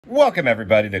Welcome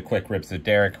everybody to Quick Rips with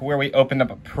Derek, where we opened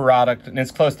up a product in as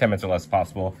close to 10 minutes or less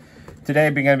possible. Today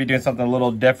we're going to be doing something a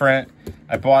little different.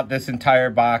 I bought this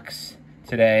entire box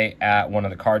today at one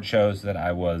of the card shows that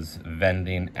I was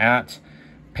vending at.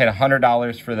 Paid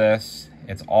 $100 for this.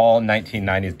 It's all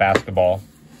 1990s basketball.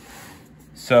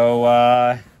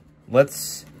 So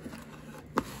let's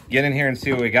get in here and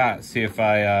see what we got. See if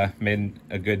I made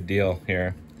a good deal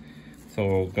here. So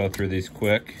we'll go through these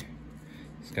quick.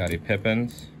 Scottie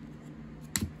Pippins.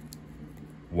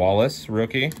 Wallace,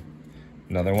 rookie.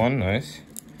 Another one, nice.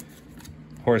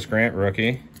 Horace Grant,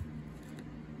 rookie.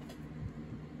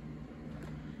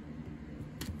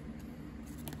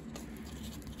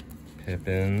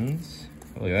 Pippins.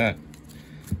 Look at that.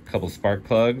 A couple spark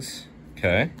plugs.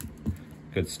 Okay.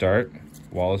 Good start.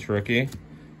 Wallace, rookie.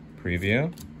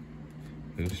 Preview.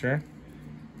 Booster.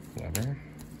 Weber.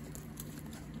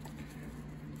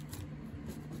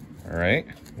 All right.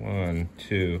 1,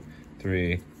 2,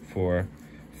 3, 4,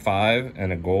 5,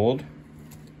 and a gold.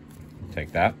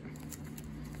 Take that.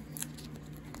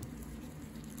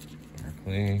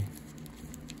 Barkley.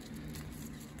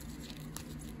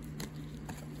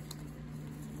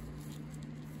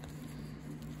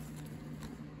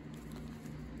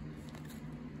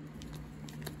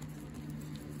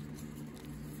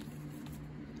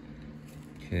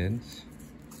 Kids.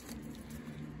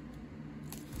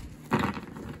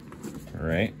 All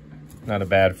right. Not a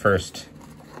bad first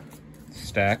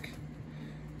stack.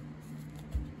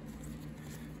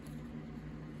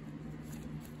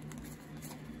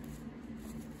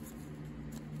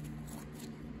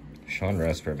 Sean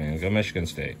Resper, man. Go Michigan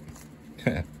State.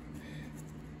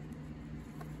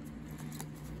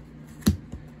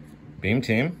 Beam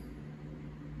Team.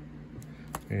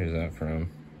 Where's that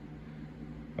from?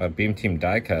 Beam Team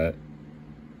die cut.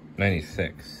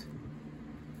 96.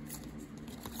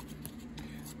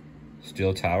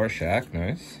 Steel Tower, Shaq,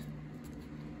 nice.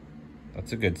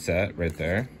 That's a good set right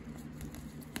there.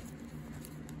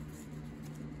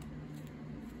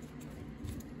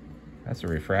 That's a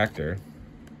refractor.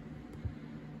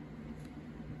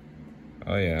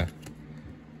 Oh yeah.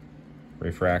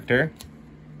 Refractor.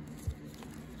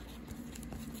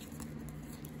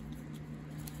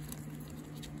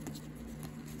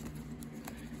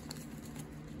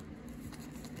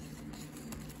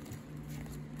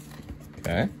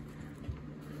 Okay.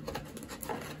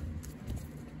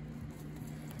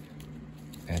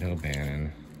 Ed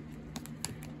O'Bannon.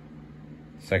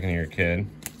 Second year kid.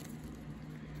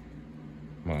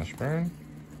 Moshburn.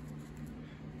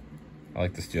 I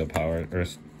like the steel power, or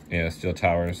yeah, steel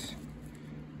towers.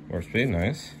 Warp speed,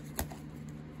 nice.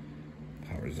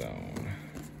 Power zone.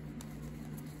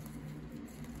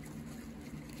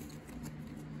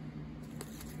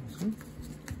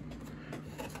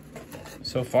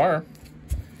 So far,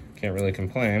 can't really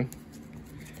complain.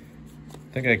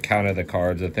 I think I counted the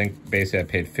cards. I think basically I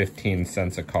paid 15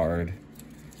 cents a card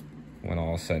when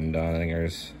all said and done. I think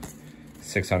there's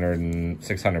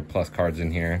 600 plus cards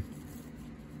in here.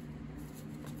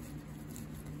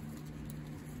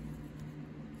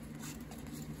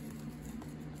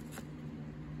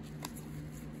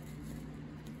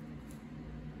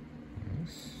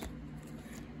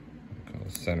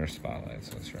 Center spotlights,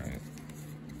 that's right.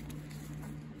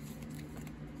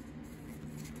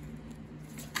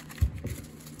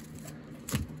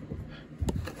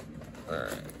 All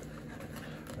right.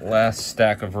 Last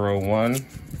stack of row 1.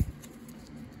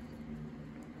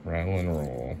 Rattle and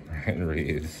roll. Brian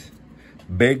Reeves.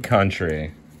 Big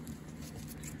Country.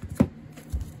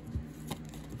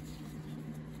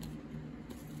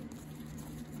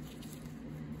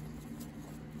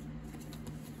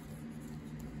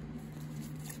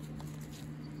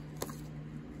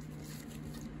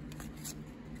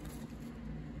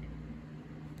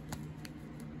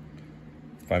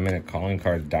 Five-minute calling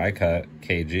card die cut,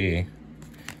 KG.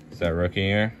 Is that rookie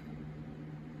year?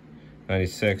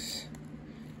 96.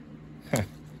 Huh.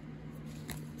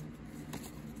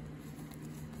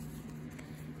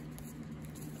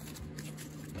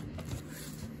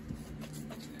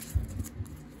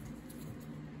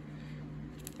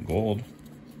 Gold.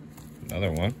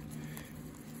 Another one.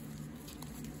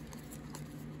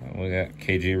 Oh, look at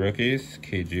KG rookies.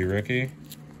 KG rookie.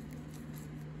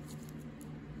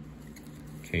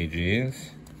 KGs,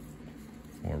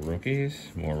 more rookies,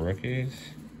 more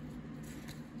rookies.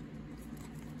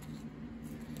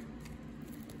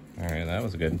 All right, that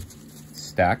was a good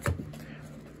stack.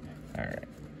 All right,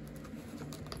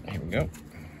 here we go.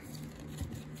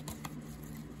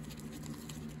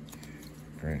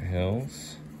 Grant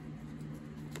Hills.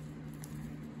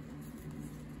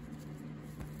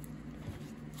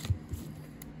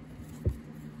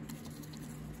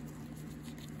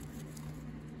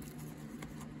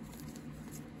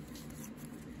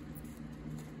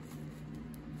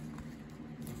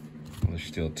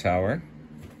 steel tower.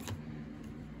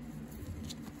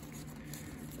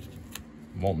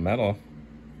 Molten metal.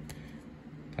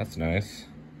 That's nice.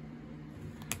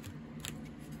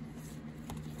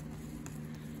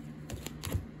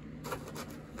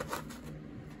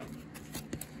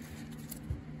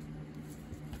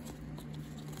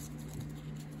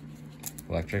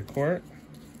 Electric quart.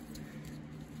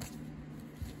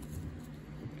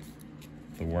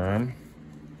 The worm.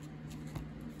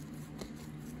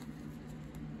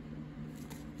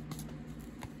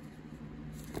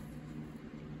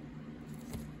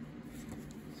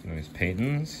 Some nice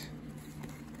paintings.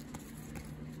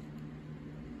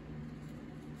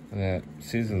 And that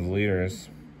season's leaders.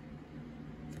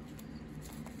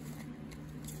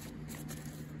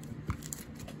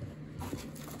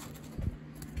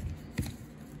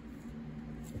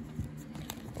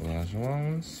 Large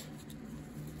ones.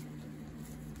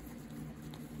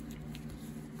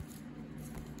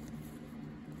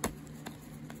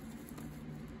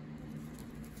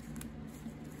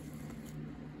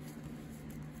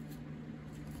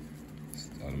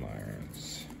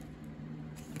 Stoudemire's.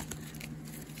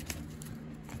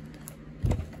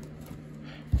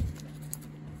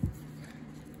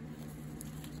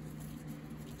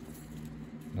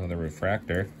 Another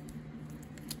refractor.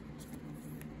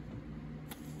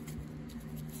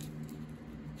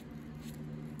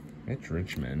 Mitch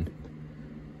Richmond.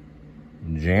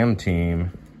 Jam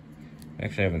Team.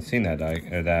 Actually, I haven't seen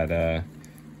that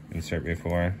insert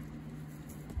before.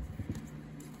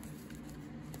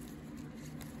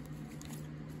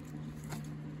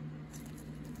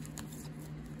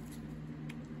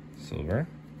 Silver.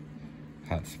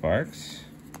 Hot Sparks.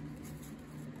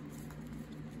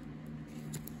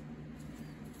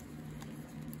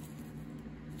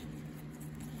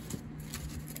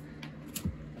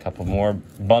 Couple more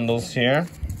bundles here.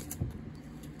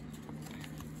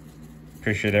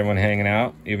 Appreciate everyone hanging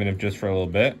out, even if just for a little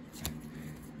bit.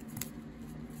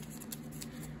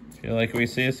 Feel like we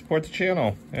see you support the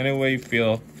channel any way you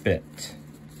feel fit.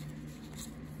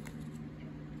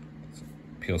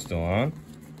 Peel still on.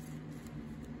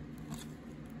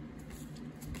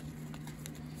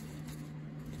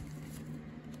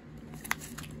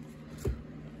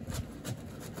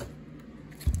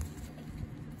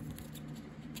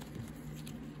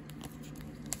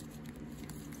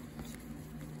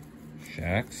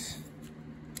 Shacks.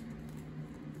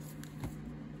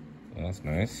 Well, that's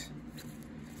nice.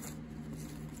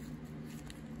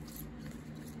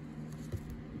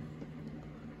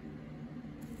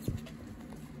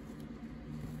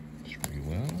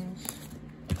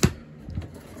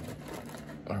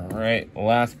 All right,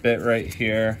 last bit right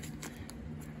here.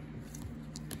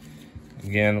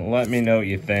 Again, let me know what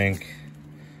you think.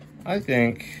 I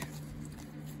think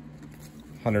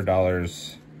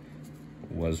 $100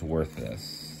 was worth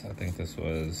this. I think this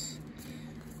was,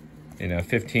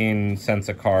 15 cents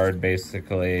a card,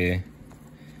 basically.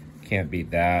 Can't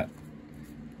beat that.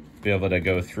 Be able to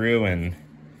go through and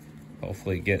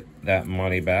hopefully get that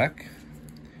money back.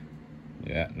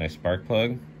 Yeah, nice spark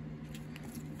plug.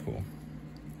 Cool.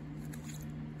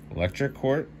 Electric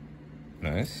quart.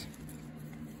 Nice.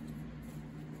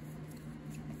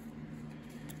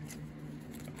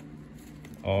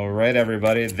 All right,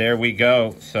 everybody, there we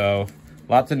go. So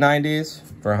lots of 90s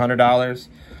for $100.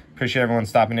 Appreciate everyone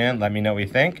stopping in. Let me know what you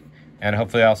think, and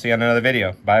hopefully I'll see you on another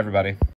video. Bye, everybody.